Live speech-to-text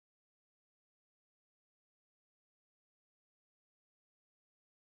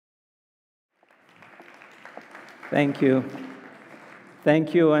Thank you.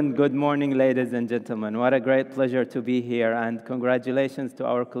 Thank you, and good morning, ladies and gentlemen. What a great pleasure to be here, and congratulations to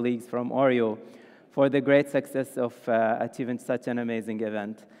our colleagues from Horyou for the great success of achieving such an amazing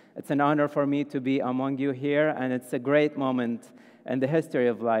event. It's an honor for me to be among you here, and it's a great moment in the history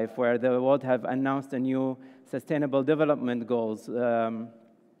of life where the world have announced a new Sustainable Development Goals,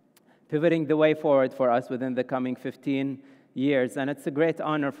 pivoting the way forward for us within the coming 15 years. And it's a great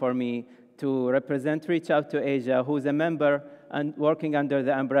honor for me to represent Reach Out to Asia, who's a member and working under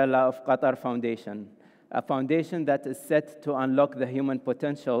the umbrella of Qatar Foundation, a foundation that is set to unlock the human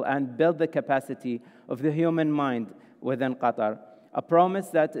potential and build the capacity of the human mind within Qatar. A promise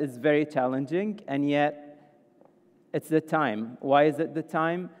that is very challenging, and yet it's the time. Why is it the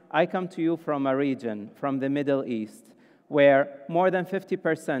time? I come to you from a region, from the Middle East, where more than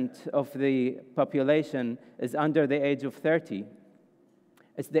 50% of the population is under the age of 30.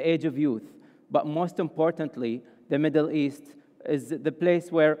 It's the age of youth. But most importantly, the Middle East is the place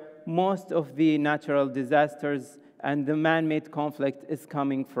where most of the natural disasters and the man-made conflict is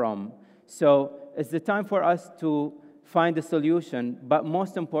coming from. So it's the time for us to find a solution, but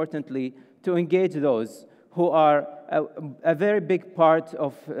most importantly, to engage those who are a very big part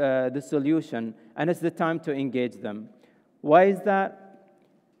of the solution, and it's the time to engage them. Why is that?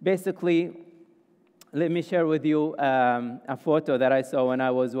 Basically, let me share with you a photo that I saw when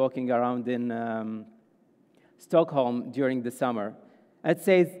I was walking around in Stockholm during the summer. It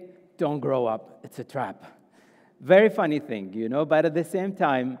says, "Don't grow up, it's a trap." Very funny thing, you know, but at the same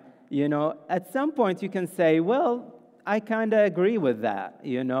time, you know, at some point you can say, well, I kind of agree with that,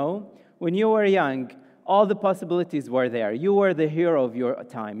 you know. When you were young, all the possibilities were there. You were the hero of your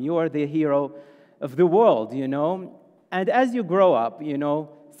time. You were the hero of the world, you know. And as you grow up, you know,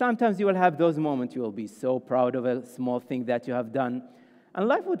 sometimes you will have those moments you will be so proud of a small thing that you have done. And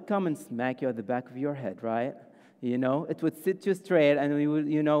life would come and smack you at the back of your head, right? You know, it would sit you straight, and you will,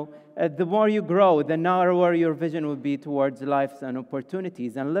 you know, the more you grow, the narrower your vision will be towards life and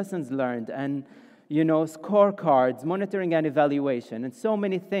opportunities and lessons learned and, you know, scorecards, monitoring and evaluation, and so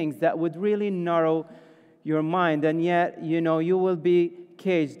many things that would really narrow your mind. And yet, you know, you will be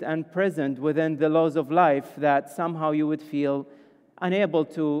caged and prisoned within the laws of life that somehow you would feel unable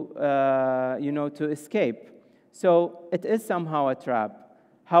to, you know, to escape. So it is somehow a trap.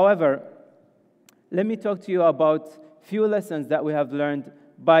 However, let me talk to you about few lessons that we have learned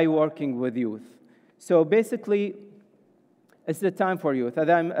by working with youth. So basically, it's the time for youth.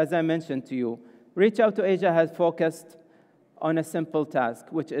 As I mentioned to you, Reach Out to Asia has focused on a simple task,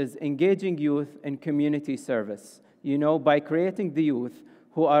 which is engaging youth in community service, you know, by creating the youth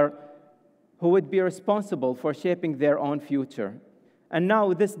who would be responsible for shaping their own future. And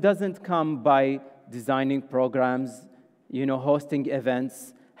now this doesn't come by designing programs, you know, hosting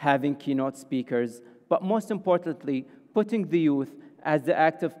events, having keynote speakers, but most importantly, putting the youth as the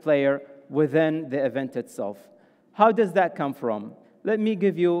active player within the event itself. How does that come from? Let me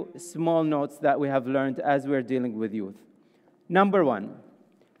give you small notes that we have learned as we're dealing with youth. Number one,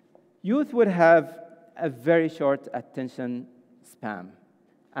 youth would have a very short attention span.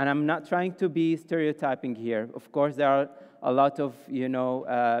 And I'm not trying to be stereotyping here. Of course, there are a lot of, you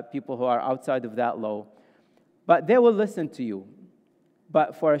know, people who are outside of that law. But they will listen to you,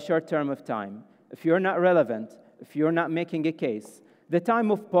 but for a short term of time. If you're not relevant, if you're not making a case, the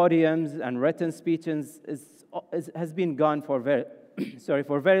time of podiums and written speeches has been gone for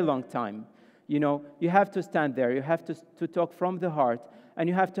for a very long time. You know, you have to stand there, you have to talk from the heart, and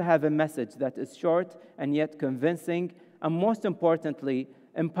you have to have a message that is short and yet convincing, and most importantly,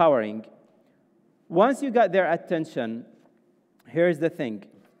 empowering. Once you got their attention, here's the thing: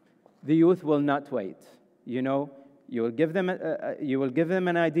 the youth will not wait. You know, you will give them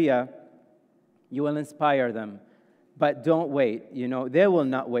an idea, you will inspire them, but don't wait. You know, they will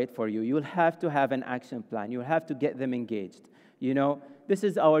not wait for you. You will have to have an action plan. You will have to get them engaged. You know, this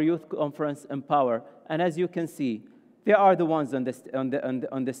is our youth conference, Empower, and as you can see, they are the ones on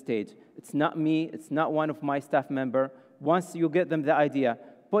the stage. It's not me. It's not one of my staff member. Once you get them the idea,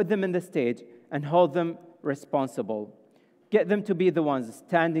 put them in the stage and hold them responsible. Get them to be the ones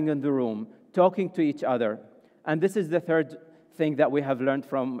standing in the room, talking to each other. And this is the third thing that we have learned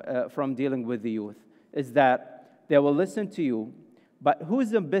from dealing with the youth, is that they will listen to you, but who's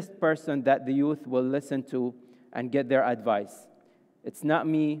the best person that the youth will listen to and get their advice? It's not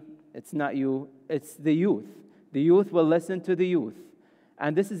me, it's not you, it's the youth. The youth will listen to the youth.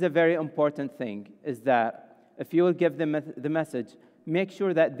 And this is a very important thing, is that if you will give them the message, make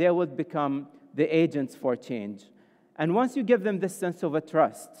sure that they will become the agents for change. And once you give them this sense of a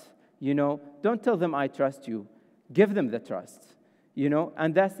trust, you know, don't tell them, I trust you. Give them the trust, you know,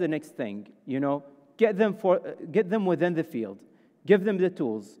 and that's the next thing, you know. get them within the field, give them the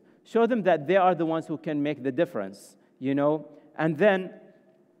tools, show them that they are the ones who can make the difference, and then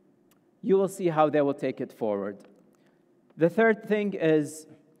you will see how they will take it forward. The fourth thing, is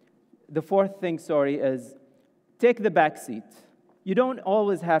take the back seat. You don't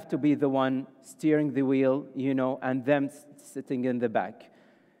always have to be the one steering the wheel, and them sitting in the back.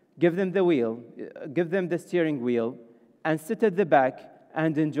 Give them the wheel, give them the steering wheel, and sit at the back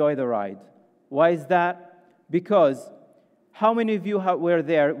and enjoy the ride. Why is that? Because how many of you were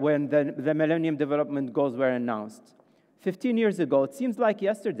there when the Millennium Development Goals were announced? 15 years ago, it seems like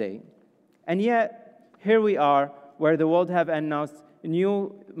yesterday. And yet, here we are, where the world have announced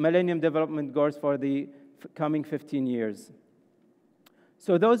new Millennium Development Goals for the coming 15 years.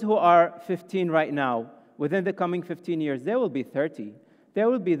 So those who are 15 right now, within the coming 15 years, they will be 30. They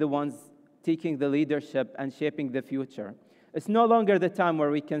will be the ones taking the leadership and shaping the future. It's no longer the time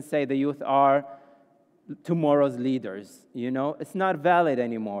where we can say the youth are tomorrow's leaders, It's not valid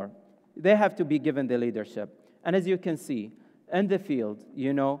anymore. They have to be given the leadership. And as you can see, in the field,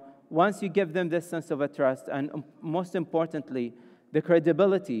 once you give them this sense of a trust, and most importantly, the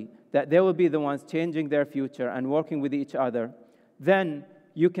credibility that they will be the ones changing their future and working with each other, then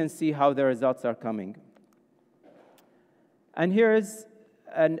you can see how the results are coming. And here is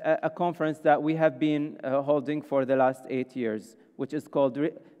a conference that we have been holding for the last 8 years, which is called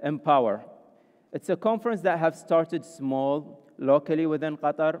Empower. It's a conference that has started small, locally within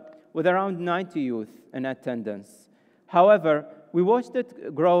Qatar, with around 90 youth in attendance. However, we watched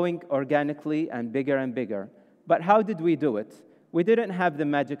it growing organically and bigger. But how did we do it? We didn't have the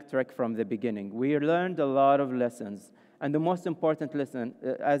magic trick from the beginning. We learned a lot of lessons. And the most important lesson,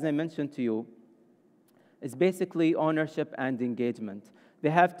 as I mentioned to you, is basically ownership and engagement. They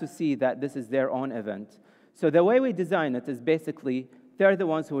have to see that this is their own event. So the way we design it is basically, they're the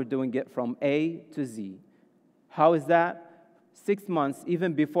ones who are doing it from A to Z. How is that? 6 months,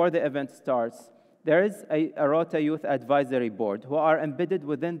 even before the event starts, there is a ROTA Youth Advisory Board who are embedded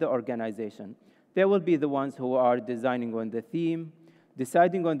within the organization. They will be the ones who are deciding on the theme,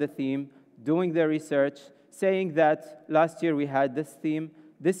 doing the research, saying that last year we had this theme.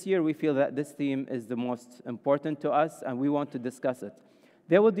 This year we feel that this theme is the most important to us and we want to discuss it.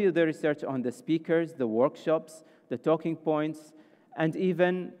 They will do the research on the speakers, the workshops, the talking points, and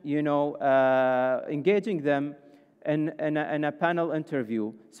even engaging them in a panel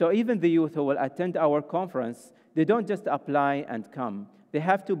interview. So even the youth who will attend our conference, they don't just apply and come. They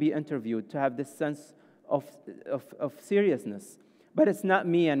have to be interviewed to have this sense of seriousness. But it's not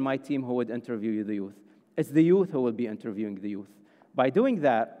me and my team who would interview the youth. It's the youth who will be interviewing the youth. By doing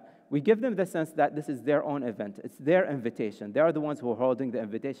that, we give them the sense that this is their own event. It's their invitation. They are the ones who are holding the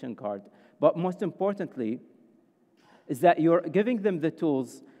invitation card. But most importantly, is that you're giving them the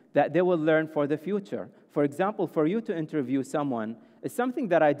tools that they will learn for the future. For example, for you to interview someone is something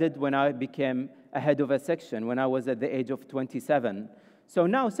that I did when I became a head of a section, when I was at the age of 27. So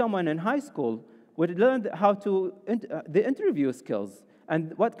now someone in high school would learn how to, the interview skills.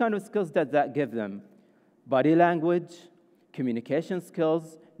 And what kind of skills does that give them? Body language, communication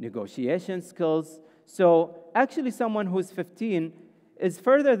skills, negotiation skills. So actually someone who's 15 is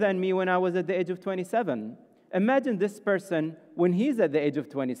further than me when I was at the age of 27. Imagine this person when he's at the age of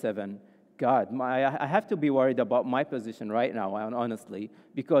 27. God, I have to be worried about my position right now, honestly,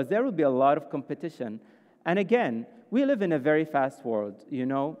 because there will be a lot of competition. And again, we live in a very fast world,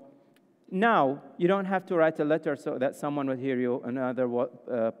 Now, you don't have to write a letter so that someone will hear you in another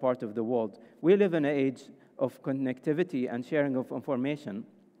part of the world. We live in an age of connectivity and sharing of information.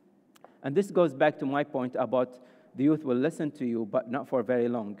 And this goes back to my point about the youth will listen to you, but not for very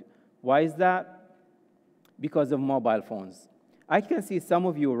long. Why is that? Because of mobile phones. I can see some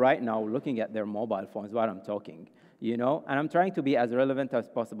of you right now looking at their mobile phones while I'm talking, and I'm trying to be as relevant as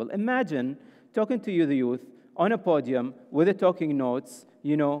possible. Imagine talking to you, the youth, on a podium with the talking notes,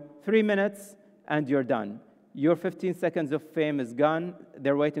 3 minutes, and you're done. Your 15 seconds of fame is gone.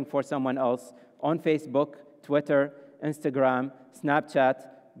 They're waiting for someone else on Facebook, Twitter, Instagram, Snapchat,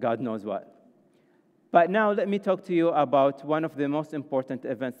 God knows what. But now let me talk to you about one of the most important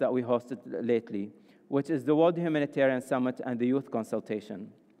events that we hosted lately, which is the World Humanitarian Summit and the Youth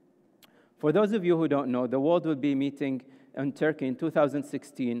Consultation. For those of you who don't know, the world will be meeting in Turkey in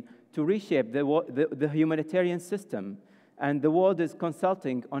 2016 to reshape the humanitarian system, and the world is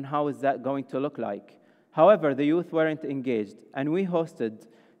consulting on how is that going to look like. However, the youth weren't engaged, and we hosted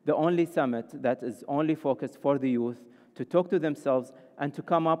the only summit that is only focused for the youth to talk to themselves and to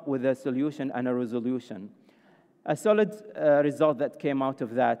come up with a solution and a resolution. A solid result that came out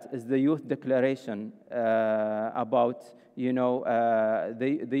of that is the youth declaration about,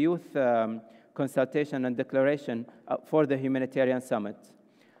 the youth consultation and declaration for the humanitarian summit.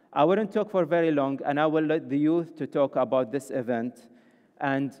 I wouldn't talk for very long, and I will let the youth to talk about this event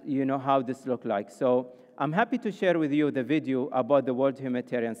and how this looked like. So I'm happy to share with you the video about the World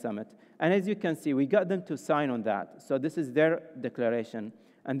Humanitarian Summit. And as you can see, we got them to sign on that. So this is their declaration,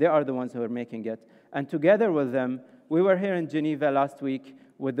 and they are the ones who are making it. And together with them, we were here in Geneva last week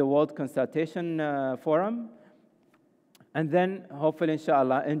with the World Consultation Forum, and then hopefully,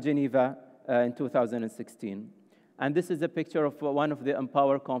 inshallah, in Geneva in 2016. And this is a picture of one of the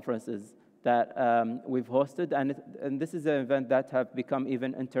Empower conferences that we've hosted, and this is an event that have become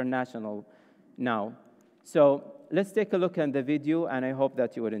even international now. So let's take a look at the video, and I hope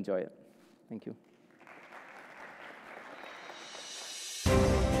that you would enjoy it. Thank you.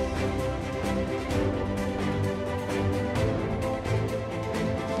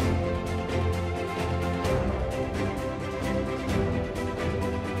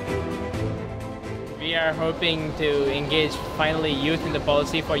 We are hoping to engage finally youth in the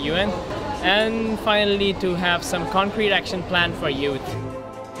policy for UN and finally to have some concrete action plan for youth.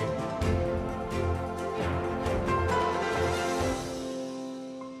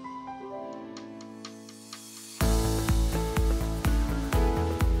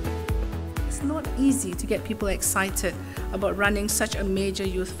 It's not easy to get people excited about running such a major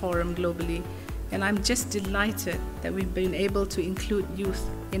youth forum globally, and I'm just delighted that we've been able to include youth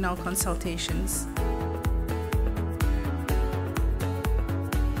in our consultations.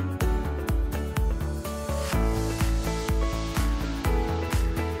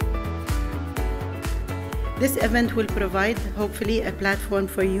 This event will provide, hopefully, a platform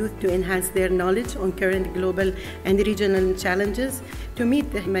for youth to enhance their knowledge on current global and regional challenges, to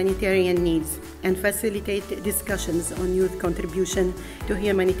meet the humanitarian needs, and facilitate discussions on youth contribution to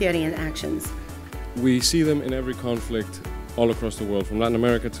humanitarian actions. We see them in every conflict all across the world, from Latin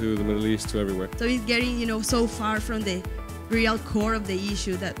America to the Middle East to everywhere. So it's getting, so far from the real core of the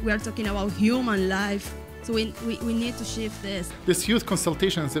issue that we are talking about human life. So we need to shift this. This youth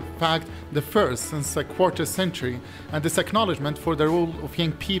consultation is in fact the first since a quarter century, and this acknowledgement for the role of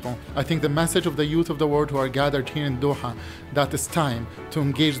young people. I think the message of the youth of the world who are gathered here in Doha, that it's time to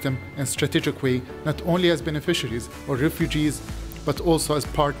engage them in a strategic way, not only as beneficiaries or refugees, but also as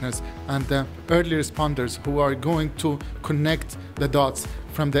partners and the early responders who are going to connect the dots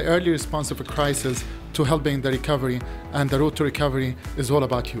from the early response of a crisis to helping the recovery, and the road to recovery is all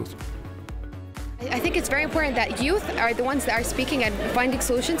about youth. I think it's very important that youth are the ones that are speaking and finding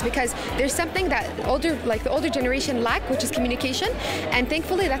solutions, because there's something that the older generation lack, which is communication, and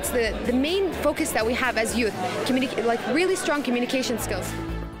thankfully that's the main focus that we have as youth, really strong communication skills.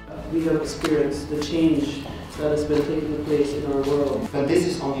 We have experienced the change that has been taking place in our world. But this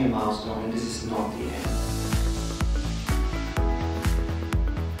is only a milestone, and this is not the end.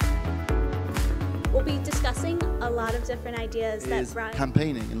 We'll be discussing a lot of different ideas that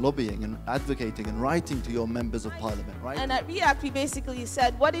campaigning and lobbying and advocating and writing to your members of parliament, right? And at REACT, we basically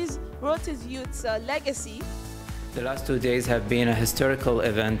said, what is ROTA's youth's legacy? The last 2 days have been a historical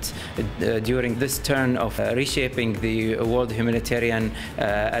event during this turn of reshaping the World Humanitarian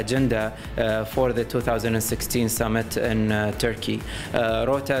Agenda for the 2016 summit in Turkey.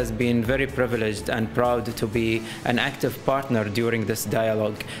 ROTA has been very privileged and proud to be an active partner during this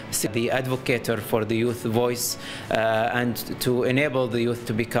dialogue, the advocator for the youth voice, and to enable the youth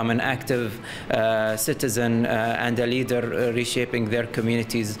to become an active citizen and a leader reshaping their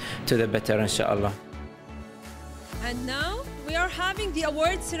communities to the better, inshallah. And now we are having the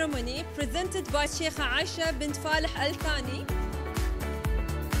award ceremony presented by Sheikh Aisha bint Falih Al Thani.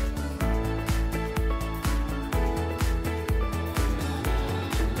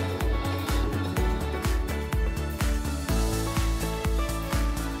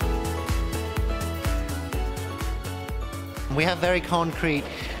 We have very concrete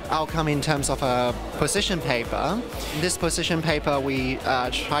outcome in terms of a position paper. In this position paper, we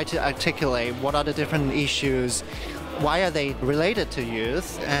try to articulate what are the different issues, why are they related to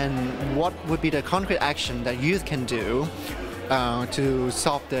youth, and what would be the concrete action that youth can do to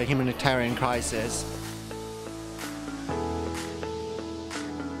solve the humanitarian crisis.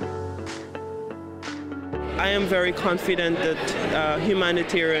 I am very confident that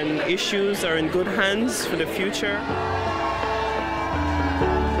humanitarian issues are in good hands for the future.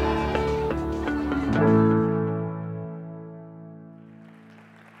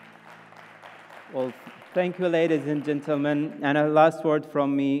 Well, thank you, ladies and gentlemen. And a last word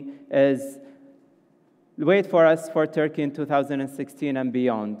from me is, wait for us for Turkey in 2016 and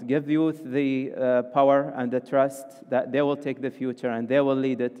beyond. Give youth the power and the trust that they will take the future and they will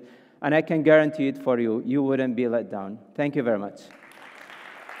lead it. And I can guarantee it for you, you wouldn't be let down. Thank you very much.